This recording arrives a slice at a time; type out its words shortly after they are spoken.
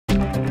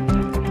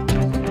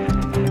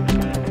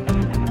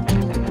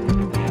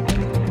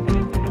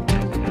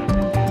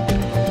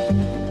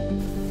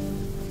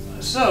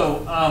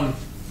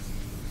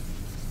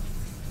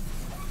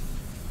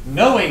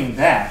Knowing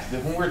that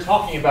when we're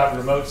talking about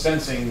remote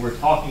sensing, we're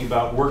talking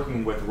about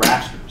working with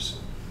rasters.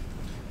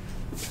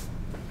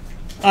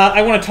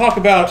 I want to talk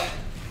about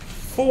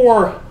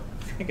four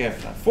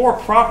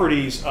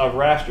properties of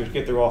rasters.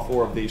 Get through all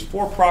four of these.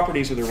 Four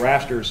properties of the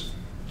rasters.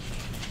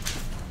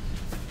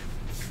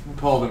 We'll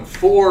call them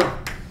four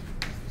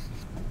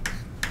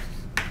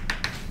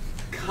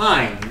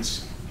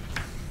kinds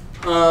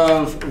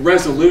of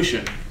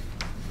resolution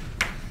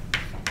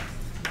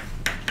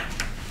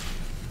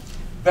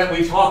that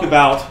we talk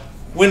about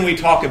when we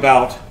talk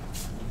about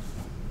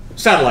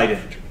satellite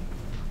imagery.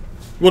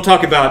 We'll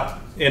talk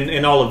about,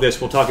 in all of this,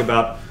 we'll talk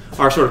about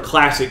our sort of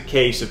classic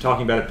case of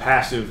talking about a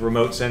passive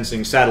remote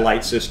sensing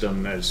satellite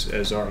system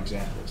as our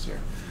examples here.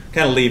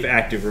 Kind of leave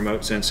active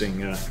remote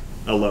sensing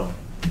alone.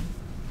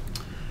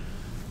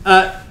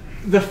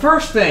 The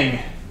first thing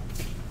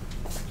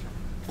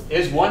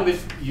is one that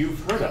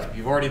you've heard of,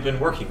 you've already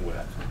been working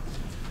with.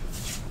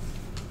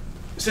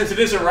 Since it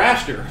is a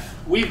raster,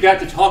 we've got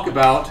to talk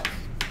about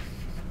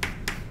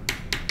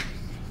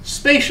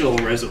spatial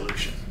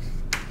resolution.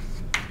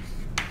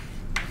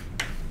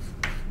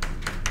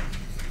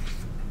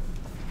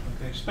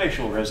 Okay,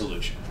 spatial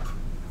resolution.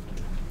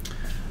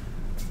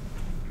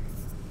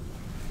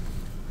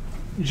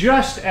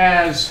 Just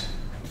as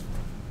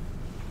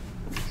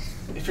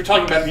if you're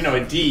talking about,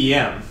 a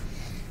DEM,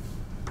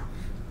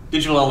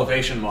 digital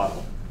elevation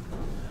model,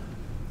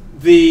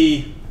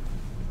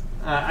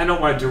 I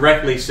don't want to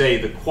directly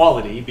say the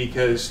quality,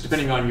 because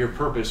depending on your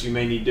purpose, you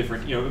may need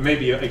different, it may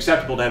be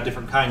acceptable to have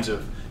different kinds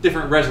of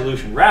different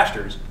resolution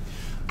rasters.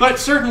 But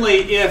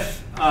certainly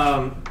if,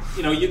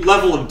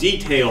 level of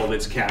detail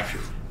that's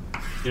captured.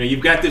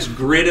 You've got this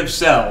grid of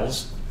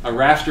cells. A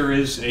raster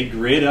is a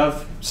grid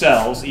of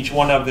cells, each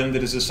one of them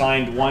that is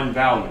assigned one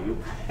value.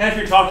 And if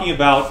you're talking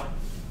about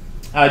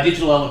a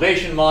digital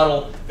elevation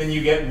model, then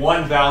you get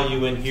one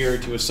value in here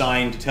to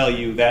assign to tell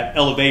you that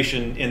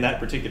elevation in that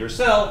particular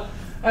cell.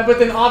 But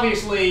then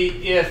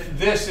obviously, if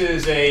this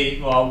is a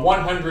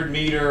 100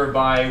 meter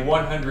by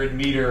 100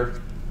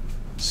 meter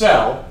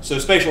cell, so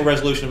spatial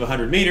resolution of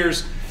 100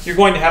 meters, you're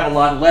going to have a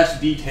lot less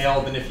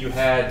detail than if you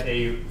had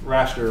a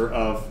raster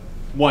of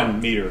 1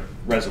 meter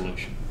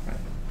resolution. Right?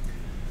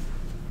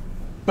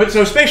 But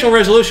so spatial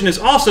resolution is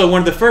also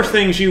one of the first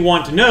things you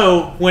want to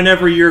know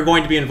whenever you're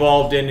going to be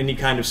involved in any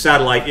kind of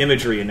satellite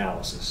imagery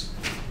analysis.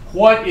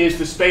 What is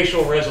the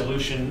spatial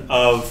resolution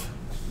of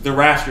the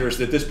rasters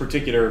that this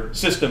particular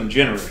system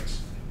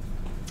generates?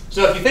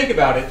 So if you think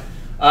about it,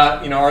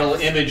 our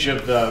little image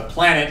of the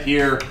planet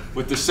here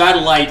with the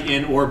satellite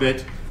in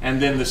orbit,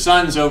 and then the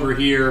sun's over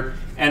here,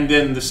 and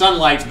then the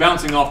sunlight's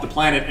bouncing off the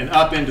planet and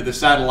up into the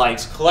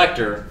satellite's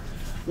collector.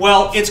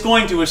 Well, it's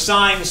going to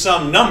assign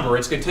some number.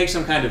 It's going to take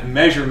some kind of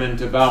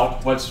measurement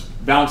about what's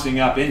bouncing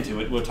up into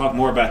it. We'll talk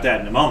more about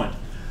that in a moment.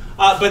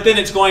 But then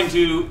it's going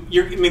to,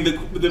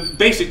 the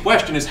basic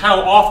question is,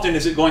 how often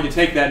is it going to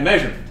take that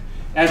measurement?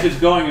 As it's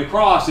going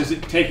across, is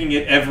it taking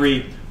it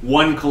every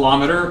 1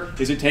 kilometer?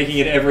 Is it taking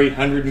it every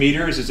 100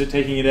 meters? Is it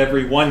taking it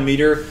every 1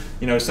 meter?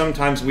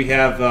 Sometimes we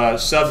have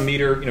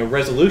sub-meter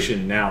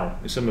resolution now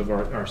in some of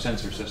our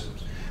sensor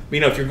systems.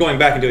 If you're going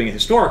back and doing a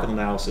historical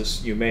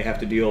analysis, you may have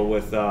to deal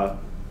with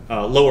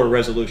lower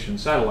resolution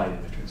satellite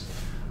images,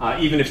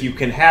 even if you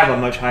can have a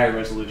much higher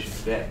resolution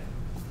today.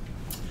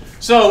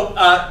 So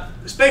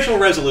spatial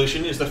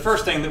resolution is the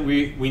first thing that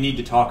we need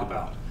to talk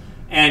about.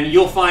 And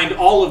you'll find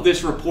all of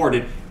this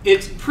reported.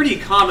 It's pretty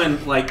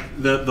common, like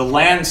the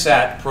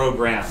Landsat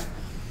program,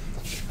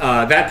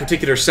 that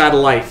particular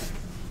satellite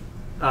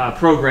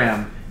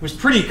program, it was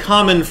pretty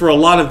common for a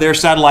lot of their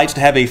satellites to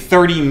have a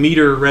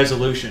 30-meter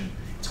resolution.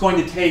 It's going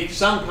to take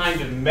some kind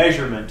of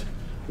measurement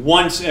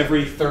once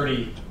every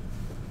 30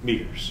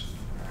 meters,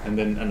 and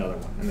then another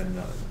one, and then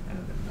another one, and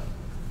then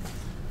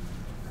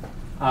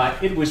another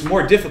one. It was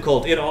more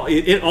difficult.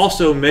 It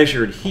also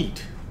measured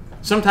heat.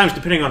 Sometimes,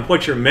 depending on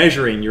what you're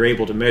measuring, you're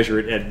able to measure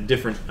it at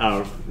different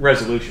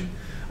resolution.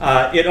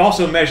 It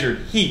also measured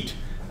heat,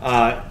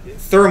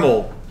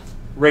 thermal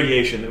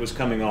radiation that was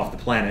coming off the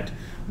planet,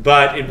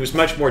 but it was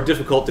much more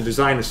difficult to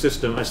design a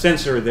system, a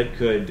sensor that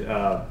could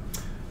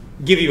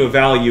give you a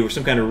value or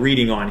some kind of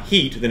reading on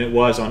heat than it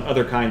was on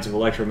other kinds of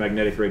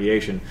electromagnetic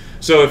radiation.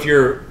 So if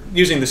you're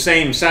using the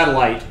same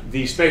satellite,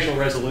 the spatial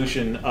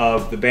resolution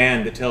of the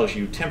band that tells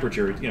you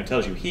temperature,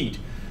 tells you heat,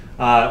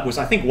 was,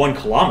 I think, 1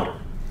 kilometer.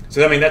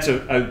 So that's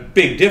a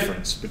big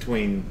difference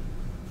between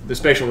the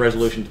spatial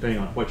resolution depending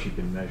on what you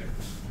can measure.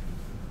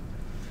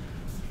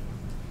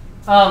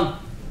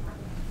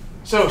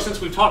 So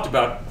since we've talked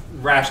about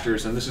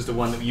rasters, and this is the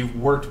one that you've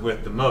worked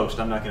with the most,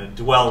 I'm not going to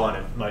dwell on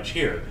it much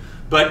here.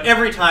 But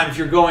every time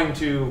you're going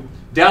to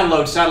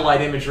download satellite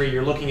imagery,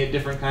 you're looking at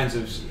different kinds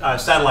of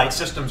satellite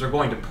systems, are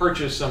going to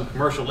purchase some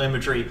commercial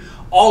imagery,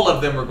 all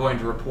of them are going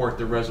to report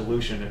the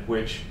resolution at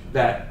which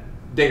that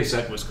data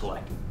set was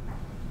collected.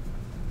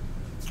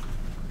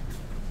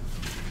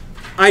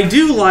 I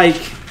do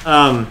like,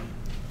 I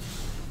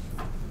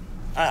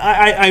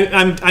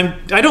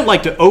don't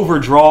like to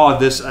overdraw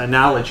this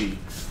analogy,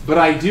 but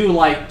I do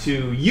like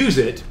to use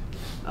it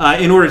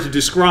in order to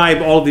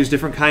describe all of these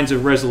different kinds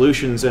of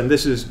resolutions, and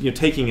this is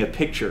taking a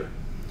picture.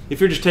 If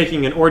you're just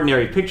taking an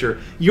ordinary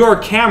picture, your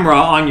camera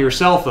on your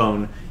cell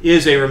phone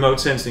is a remote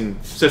sensing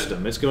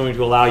system. It's going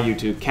to allow you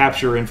to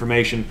capture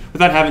information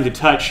without having to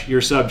touch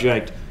your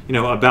subject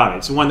about it.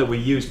 It's one that we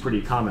use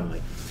pretty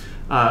commonly.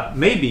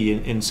 Maybe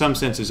in some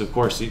senses, of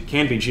course, it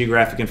can be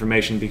geographic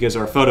information because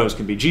our photos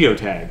can be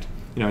geotagged.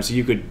 So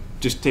you could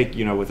just take,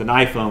 with an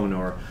iPhone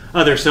or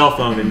other cell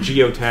phone and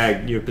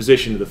geotag your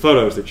position of the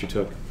photos that you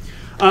took.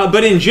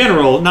 But in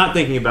general, not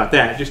thinking about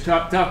that, just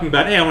talking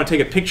about, hey, I want to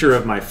take a picture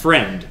of my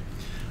friend.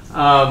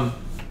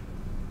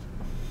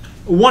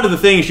 One of the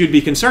things you'd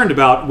be concerned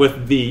about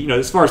with the,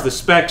 as far as the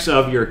specs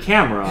of your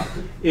camera,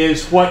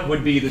 is what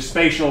would be the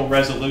spatial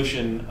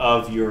resolution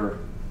of your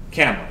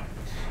camera.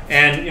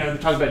 And they're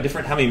talking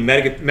about how many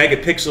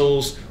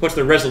megapixels, what's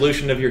the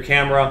resolution of your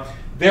camera.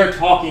 They're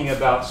talking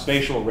about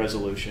spatial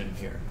resolution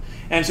here.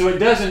 And so it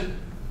doesn't,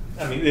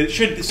 it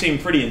should seem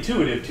pretty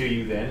intuitive to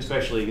you then,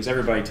 especially because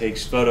everybody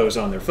takes photos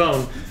on their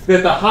phone,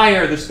 that the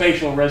higher the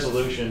spatial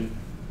resolution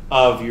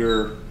of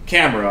your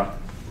camera,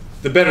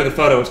 the better the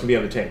photo it's going to be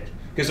able to take.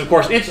 Because, of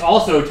course, it's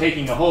also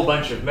taking a whole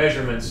bunch of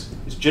measurements.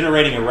 It's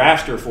generating a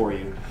raster for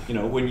you,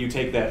 when you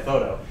take that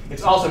photo.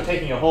 It's also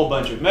taking a whole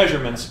bunch of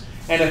measurements.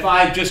 And if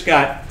I've just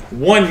got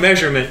one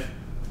measurement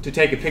to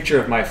take a picture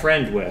of my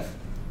friend with,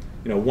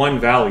 one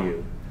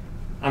value,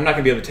 I'm not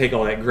going to be able to take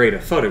all that great a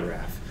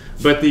photograph.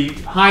 But the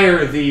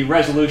higher the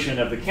resolution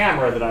of the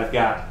camera that I've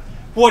got,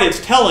 what it's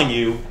telling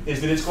you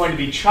is that it's going to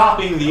be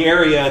chopping the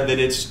area that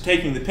it's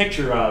taking the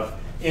picture of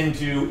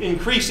into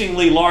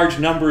increasingly large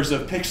numbers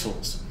of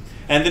pixels.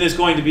 And then it's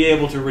going to be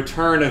able to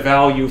return a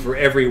value for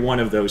every one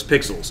of those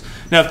pixels.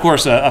 Now, of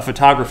course, a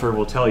photographer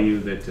will tell you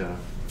that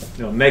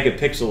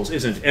megapixels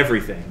isn't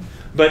everything.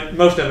 But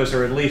most of us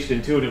are at least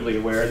intuitively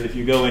aware that if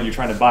you go in, you're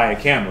trying to buy a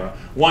camera,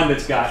 one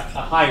that's got a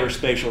higher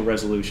spatial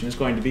resolution is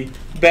going to be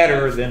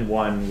better than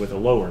one with a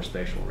lower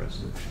spatial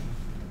resolution.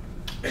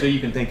 So you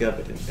can think of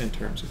it in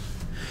terms of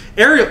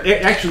aerial.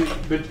 Actually,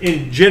 but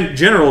in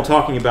general,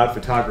 talking about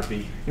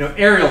photography,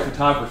 aerial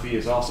photography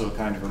is also a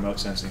kind of remote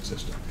sensing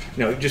system.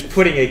 Just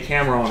putting a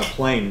camera on a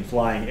plane and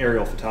flying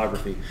aerial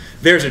photography.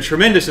 There's a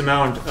tremendous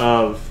amount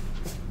of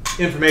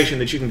information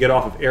that you can get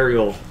off of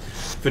aerial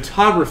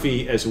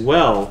photography as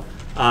well.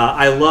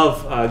 I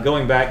love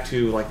going back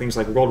to things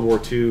like World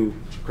War II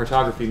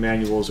cartography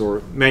manuals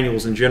or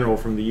manuals in general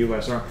from the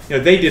U.S. Army.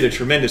 They did a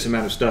tremendous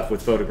amount of stuff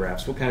with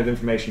photographs. What kind of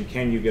information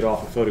can you get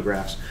off of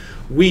photographs?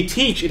 We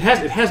teach, it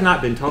has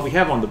not been taught, we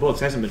have on the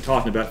books, it hasn't been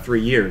taught in about 3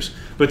 years,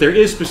 but there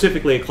is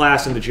specifically a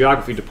class in the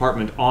geography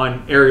department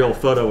on aerial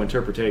photo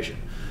interpretation.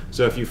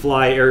 So if you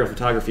fly aerial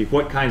photography,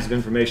 what kinds of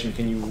information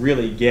can you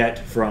really get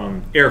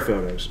from air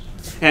photos?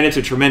 And it's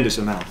a tremendous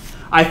amount.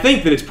 I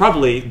think that it's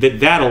probably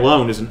that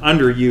alone is an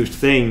underused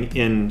thing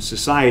in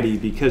society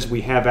because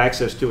we have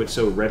access to it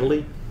so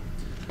readily.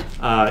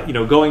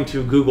 Going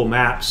to Google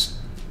Maps,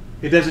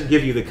 it doesn't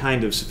give you the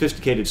kind of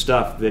sophisticated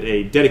stuff that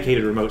a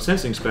dedicated remote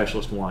sensing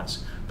specialist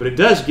wants, but it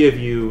does give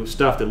you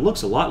stuff that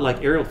looks a lot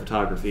like aerial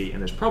photography,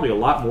 and there's probably a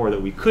lot more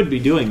that we could be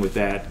doing with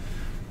that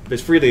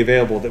that's freely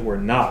available that we're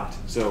not.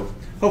 So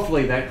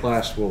hopefully that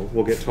class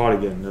will get taught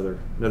again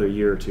another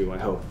year or two, I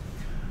hope.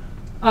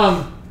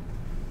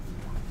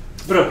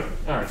 But okay,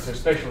 all right, so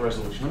spatial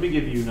resolution. Let me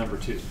give you number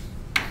 2.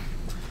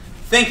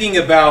 Thinking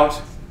about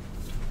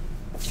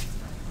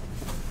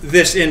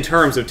this in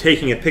terms of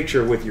taking a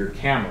picture with your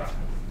camera.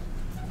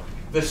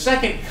 The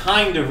second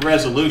kind of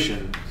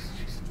resolution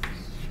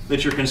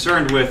that you're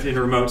concerned with in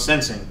remote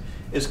sensing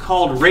is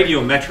called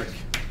radiometric.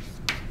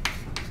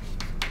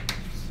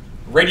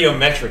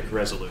 Radiometric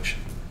resolution.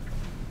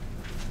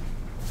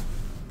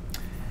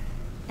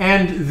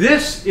 And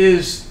this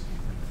is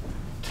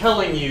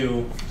telling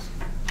you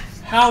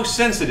how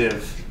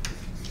sensitive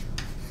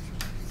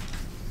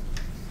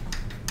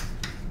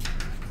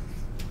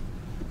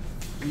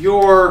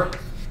your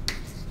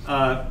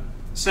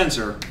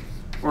sensor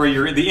or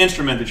the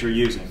instrument that you're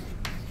using,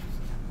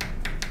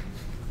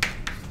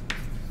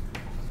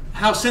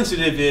 how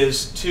sensitive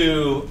is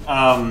to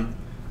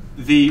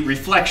the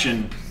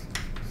reflection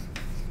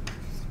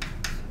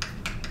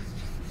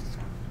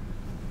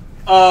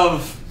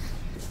of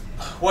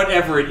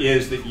whatever it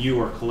is that you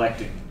are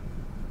collecting.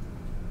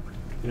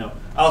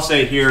 I'll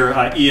say here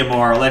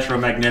EMR,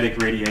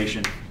 electromagnetic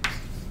radiation.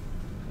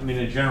 In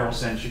a general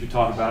sense, you could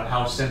talk about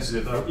how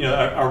sensitive,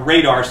 a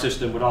radar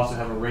system would also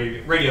have a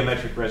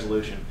radiometric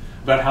resolution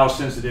about how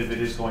sensitive it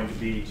is going to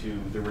be to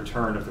the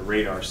return of the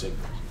radar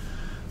signal.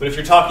 But if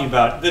you're talking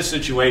about this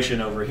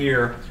situation over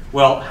here,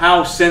 well,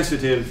 how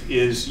sensitive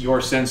is your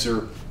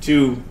sensor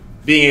to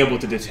being able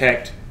to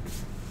detect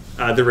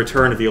the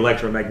return of the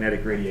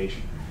electromagnetic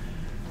radiation?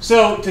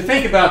 So to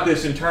think about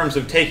this in terms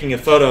of taking a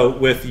photo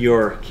with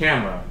your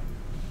camera,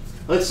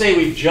 let's say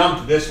we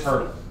jumped this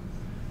hurdle.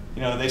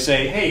 They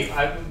say, hey,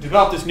 I've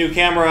developed this new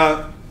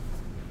camera.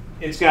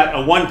 It's got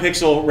a 1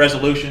 pixel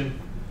resolution.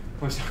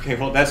 We say, okay,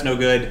 well, that's no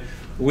good.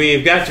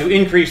 We've got to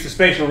increase the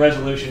spatial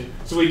resolution.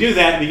 So we do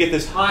that, and we get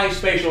this high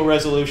spatial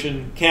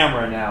resolution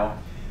camera now.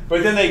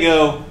 But then they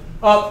go,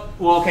 oh,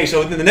 well, okay,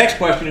 so then the next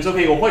question is,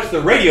 okay, well, what's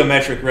the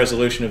radiometric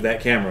resolution of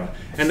that camera?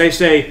 And they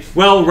say,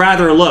 well,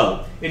 rather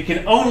low. It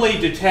can only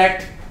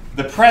detect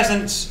the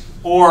presence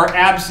or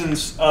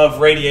absence of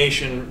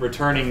radiation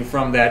returning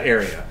from that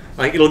area.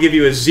 Like, it'll give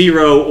you a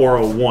 0 or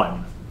a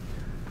 1.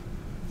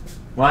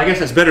 Well, I guess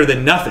that's better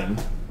than nothing.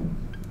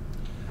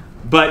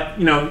 But,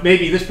 you know,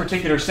 maybe this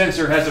particular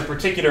sensor has a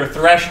particular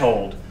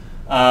threshold.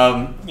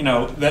 You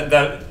know,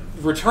 the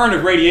return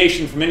of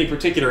radiation from any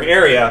particular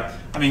area,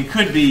 I mean,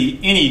 could be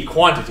any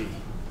quantity.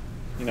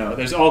 You know,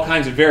 there's all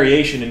kinds of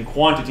variation in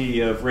quantity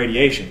of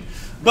radiation.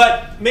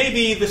 But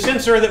maybe the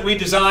sensor that we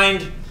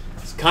designed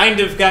has kind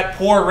of got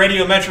poor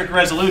radiometric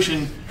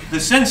resolution. The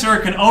sensor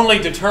can only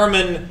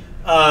determine,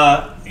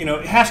 you know,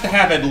 it has to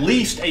have at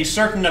least a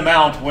certain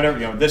amount, whatever,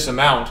 you know, this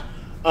amount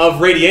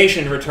of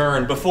radiation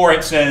return before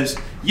it says,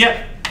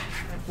 yep,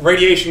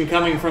 radiation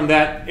coming from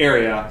that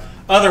area.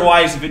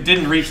 Otherwise, if it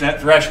didn't reach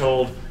that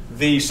threshold,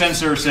 the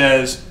sensor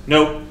says,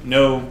 nope,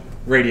 no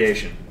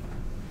radiation.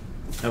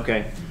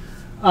 Okay.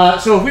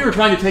 So if we were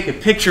trying to take a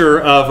picture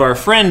of our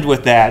friend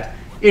with that,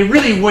 it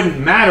really wouldn't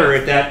matter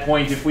at that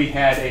point if we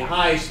had a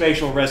high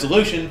spatial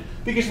resolution,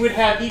 because we'd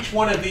have each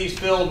one of these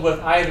filled with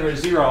either a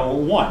 0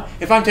 or 1.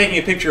 If I'm taking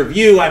a picture of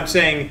you, I'm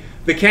saying,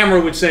 the camera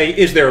would say,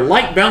 is there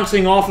light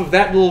bouncing off of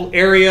that little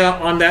area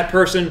on that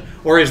person,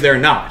 or is there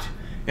not?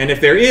 And if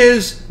there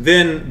is,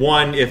 then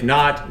 1, if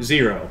not,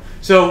 0.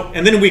 So,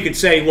 and then we could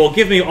say, well,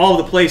 give me all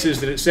the places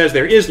that it says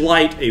there is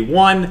light, a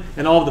 1,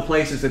 and all of the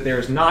places that there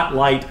is not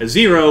light, a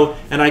 0,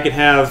 and I could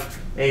have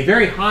a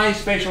very high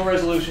spatial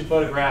resolution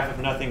photograph of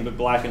nothing but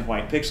black and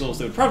white pixels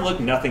that would probably look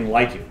nothing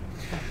like you.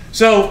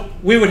 So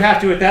we would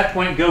have to, at that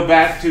point, go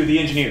back to the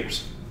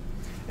engineers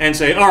and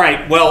say, all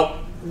right,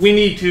 well,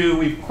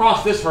 we've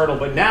crossed this hurdle,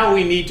 but now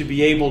we need to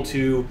be able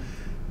to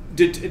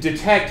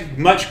detect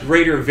much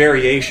greater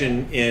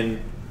variation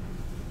in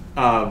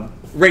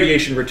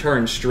radiation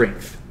return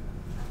strength.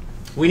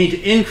 We need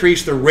to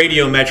increase the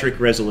radiometric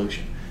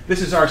resolution.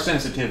 This is our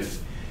sensitivity.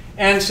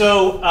 And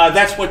so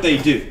that's what they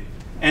do.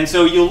 And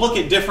so you'll look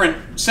at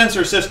different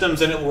sensor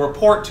systems and it will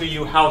report to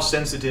you how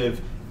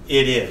sensitive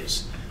it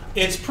is.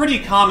 It's pretty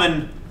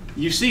common,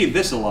 you see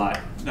this a lot,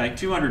 like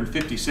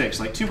 256,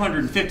 like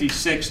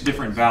 256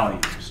 different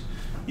values.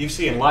 You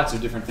see in lots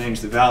of different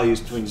things the values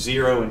between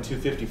 0 and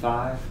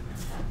 255,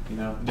 you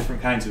know,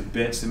 different kinds of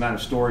bits, the amount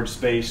of storage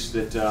space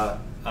that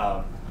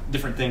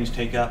different things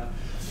take up.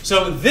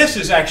 So this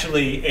is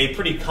actually a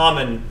pretty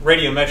common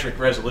radiometric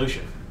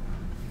resolution.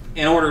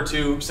 In order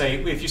to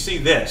say, if you see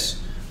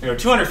this, you know,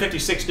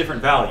 256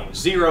 different values,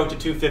 0 to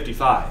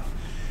 255.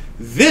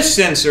 This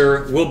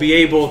sensor will be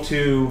able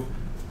to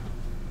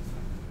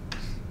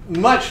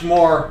much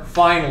more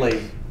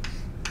finely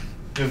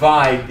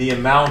divide the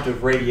amount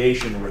of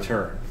radiation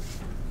return.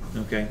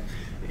 Okay,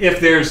 if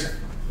there's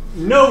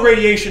no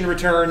radiation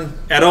return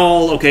at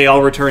all, okay,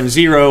 I'll return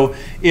 0.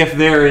 If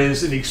there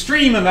is an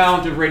extreme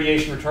amount of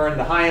radiation return,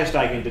 the highest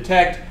I can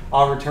detect,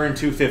 I'll return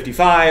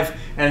 255,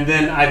 and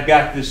then I've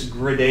got this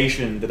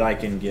gradation that I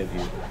can give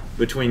you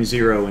between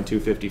 0 and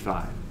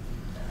 255.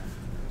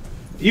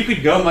 You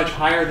could go much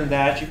higher than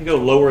that. You can go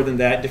lower than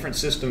that. Different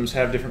systems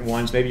have different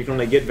ones. Maybe you can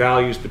only get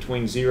values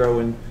between 0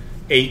 and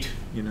 8,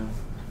 you know,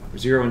 or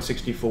 0 and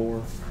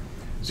 64.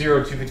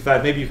 0 to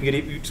 255. Maybe you can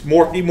get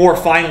more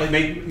finely,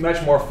 maybe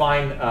much more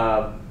fine,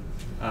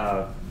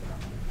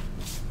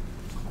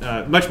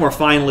 much more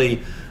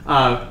finely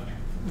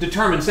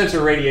determined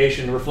sensor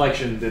radiation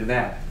reflection than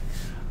that.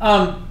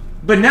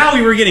 But now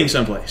we were getting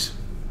someplace.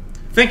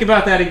 Think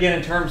about that again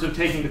in terms of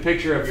taking the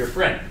picture of your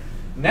friend.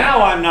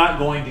 Now I'm not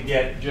going to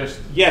get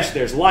just, yes,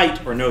 there's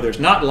light, or no, there's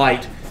not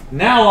light.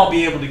 Now I'll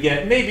be able to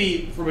get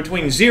maybe for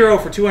between 0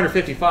 for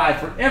 255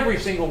 for every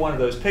single one of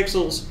those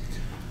pixels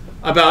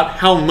about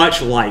how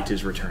much light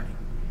is returning.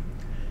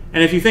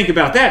 And if you think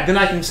about that, then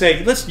I can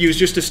say, let's use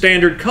just a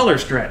standard color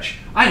stretch.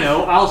 I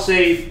know, I'll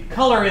say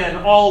color in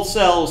all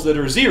cells that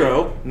are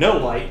 0, no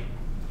light,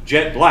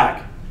 jet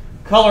black.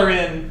 Color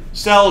in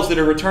cells that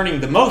are returning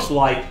the most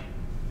light,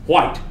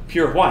 white,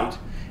 pure white.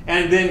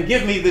 And then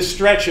give me this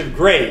stretch of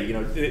gray, you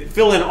know,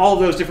 fill in all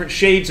those different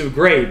shades of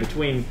gray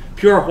between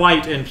pure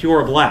white and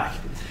pure black.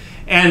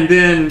 And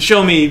then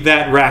show me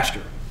that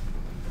raster.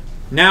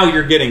 Now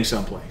you're getting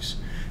someplace.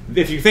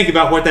 If you think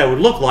about what that would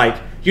look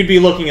like, you'd be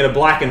looking at a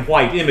black and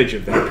white image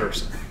of that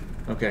person.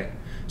 Okay,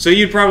 so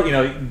you'd probably, you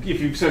know, if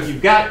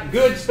you've got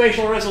good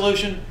spatial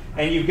resolution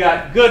and you've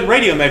got good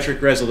radiometric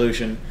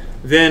resolution,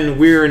 then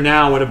we're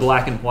now at a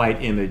black and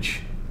white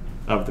image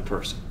of the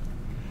person.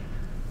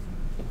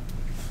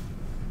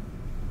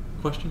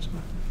 Questions?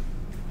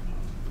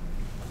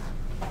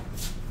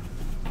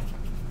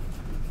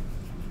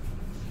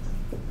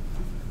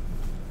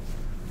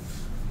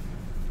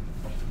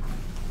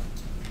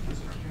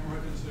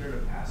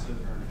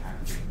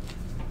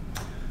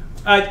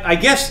 I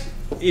guess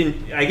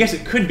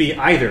it could be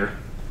either.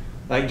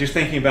 Like just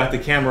thinking about the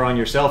camera on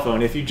your cell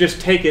phone, if you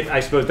just take it, I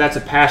suppose that's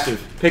a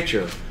passive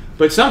picture.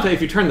 But sometimes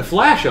if you turn the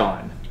flash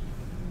on,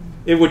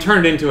 it would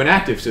turn it into an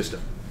active system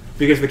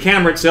because the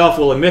camera itself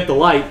will emit the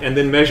light and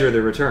then measure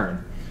the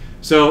return.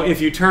 So if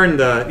you turn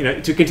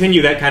the, to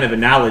continue that kind of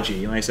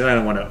analogy, like I said, I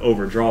don't want to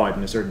overdraw it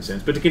in a certain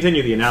sense, but to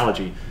continue the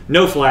analogy,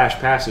 no flash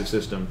passive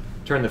system,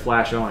 turn the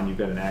flash on, you've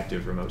got an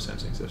active remote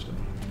sensing system.